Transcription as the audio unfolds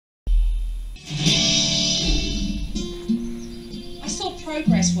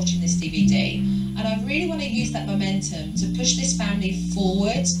progress watching this DVD, and I really want to use that momentum to push this family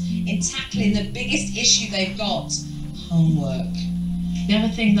forward in tackling the biggest issue they've got, homework. The other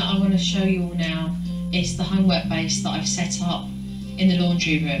thing that I want to show you all now is the homework base that I've set up in the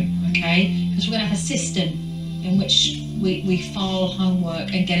laundry room, okay? Because we're going to have a system in which we file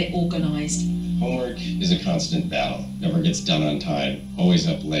homework and get it organised. Homework is a constant battle. Never gets done on time, always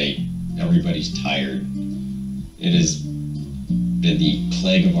up late, everybody's tired. It has been the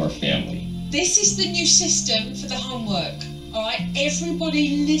plague of our family. This is the new system for the homework, all right?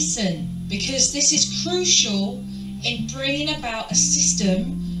 Everybody listen, because this is crucial in bringing about a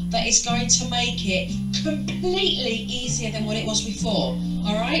system that is going to make it completely easier than what it was before,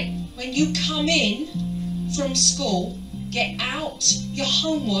 all right? When you come in from school, get out your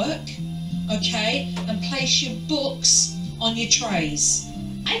homework, okay, and place your books on your trays.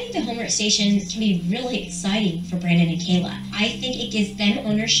 I think the homework station can be really exciting for Brandon and Kayla. I think it gives them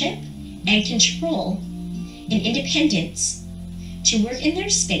ownership and control and independence to work in their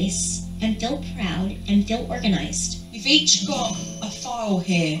space and feel proud and feel organized. You've each got a file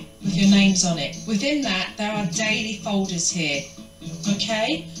here with your names on it. Within that, there are daily folders here,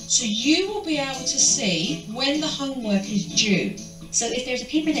 okay? So you will be able to see when the homework is due. So if there's a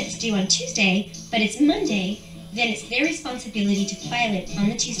paper that's due on Tuesday, but it's Monday, then it's their responsibility to file it on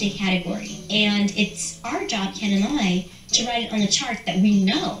the Tuesday category. And it's our job, Ken and I, to write it on the chart that we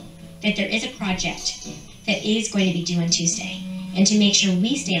know that there is a project that is going to be due on Tuesday, and to make sure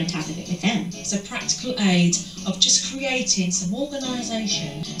we stay on top of it with them. It's a practical aid of just creating some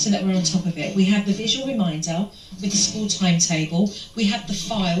organisation so that we're on top of it. We have the visual reminder with the school timetable, we have the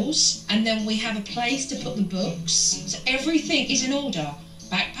files, and then we have a place to put the books. So everything is in order.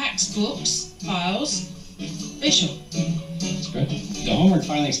 Backpacks, books, files, visual. That's good. The homework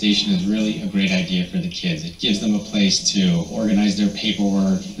filing station is really a great idea for the kids. It gives them a place to organize their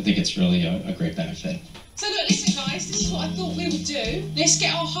paperwork. I think it's really a great benefit. So look, listen guys, this is what I thought we would do. Let's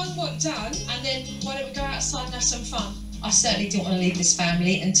get our homework done, and then why don't we go outside and have some fun? I certainly didn't want to leave this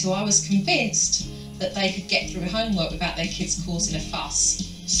family until I was convinced that they could get through homework without their kids causing a fuss.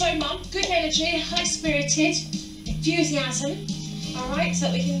 So Mum, good energy, high-spirited, enthusiasm, all right, so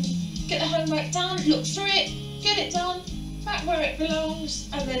that we can get the homework done, look through it, get it done, back where it belongs,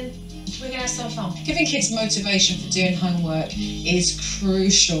 and then we're going to have some fun. Giving kids motivation for doing homework is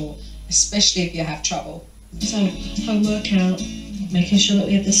crucial, especially if you have trouble. So, homework out, making sure that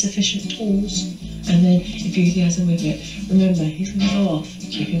we have the sufficient tools, and then enthusiasm with it. Remember, he's going to go off,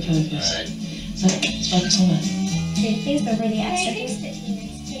 keep him focused. All right. So, let's focus on that. Did things go really extra? I think 15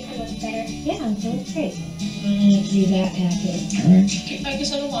 minutes to make her look better. Yeah, I'm feeling great. I'm going to do that after. All right. Keep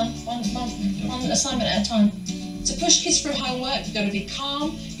focus on one assignment at a time. To push kids through homework, you've got to be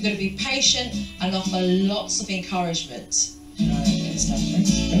calm, you've got to be patient, and offer lots of encouragement. Good stuff,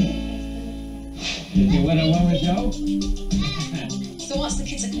 right? Did you win a one with Joe? So once the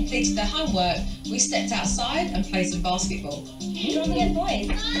kids have completed their homework, we stepped outside and played some basketball. Girls against boys.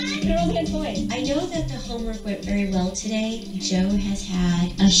 Girls against boys. I know that the homework went very well today. Joe has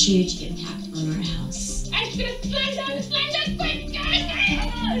had a huge impact on our house. I'm gonna slam quick,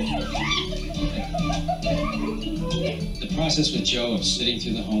 The process with Joe of sitting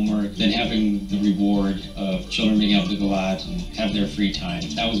through the homework, then having the reward of children being able to go out and have their free time,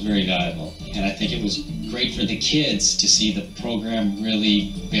 that was very valuable. And I think it was great for the kids to see the program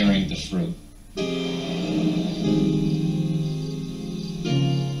really bearing the fruit.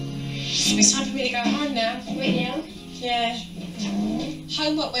 It's time for me to go home now. Right now? Yeah.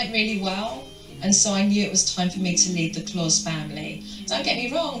 Homework went really well, and so I knew it was time for me to leave the Claus family. Don't get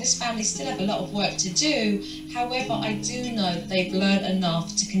me wrong, this family still have a lot of work to do. However, I do know that they've learned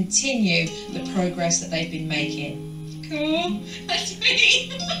enough to continue the progress that they've been making. Cool. That's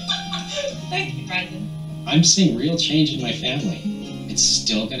me. Thank you, Brandon. I'm seeing real change in my family. It's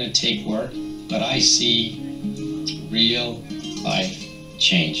still going to take work, but I see real life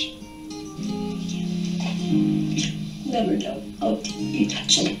change. Never know how deep you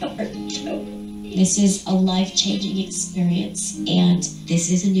touch an heart, Joe. This is a life-changing experience, and this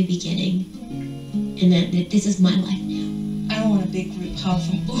is a new beginning. And that this is my life now. I want a big group hug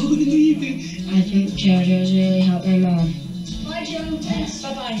from all of you. I think JoJo's really helped my mom. Bye, Joe.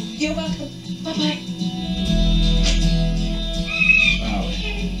 Bye-bye. You're welcome. Bye-bye. Wow,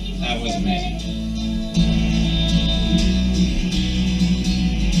 that was amazing.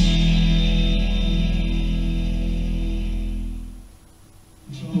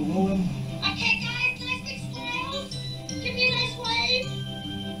 Okay, guys, nice big smiles. Give me a nice wave.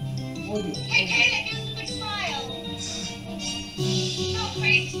 Hey, Kayla, give us a big smile. No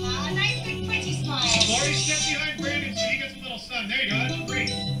crazy smile, a nice big pretty smile. Marty, step behind Brandon so he gets a little sun. There you go. That's great.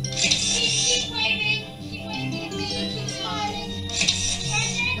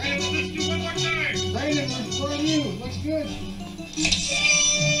 Ooh, looks good.